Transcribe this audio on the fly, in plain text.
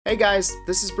Hey guys,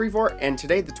 this is Brevort, and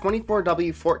today the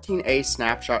 24w14a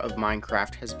Snapshot of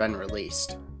Minecraft has been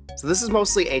released. So this is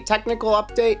mostly a technical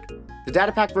update. The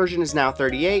data pack version is now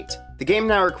 38, the game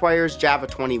now requires Java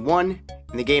 21,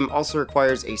 and the game also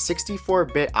requires a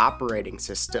 64-bit operating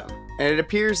system. And it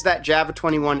appears that Java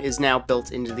 21 is now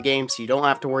built into the game, so you don't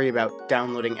have to worry about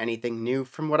downloading anything new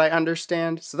from what I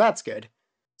understand, so that's good.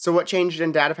 So what changed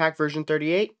in data pack version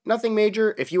 38? Nothing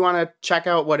major. If you want to check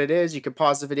out what it is, you can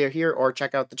pause the video here or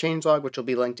check out the changelog, which will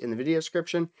be linked in the video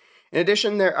description. In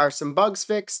addition, there are some bugs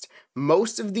fixed.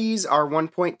 Most of these are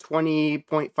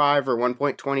 1.20.5 or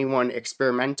 1.21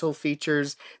 experimental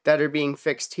features that are being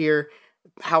fixed here.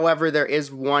 However, there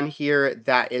is one here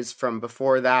that is from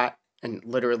before that, and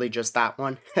literally just that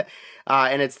one.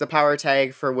 And it's the power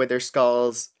tag for wither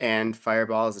skulls and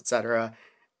fireballs, etc.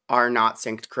 are not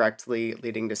synced correctly,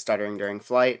 leading to stuttering during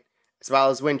flight, as well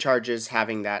as wind charges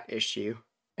having that issue.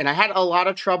 And I had a lot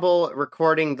of trouble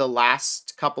recording the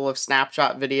last couple of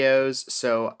snapshot videos,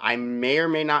 so I may or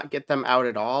may not get them out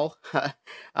at all.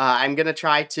 I'm going to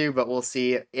try to, but we'll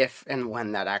see if and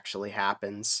when that actually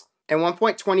happens. And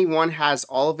 1.21 has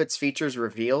all of its features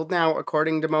revealed now,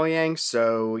 according to Mojang,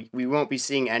 so we won't be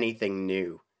seeing anything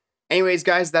new. Anyways,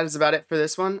 guys, that is about it for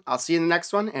this one. I'll see you in the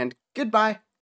next one, and goodbye!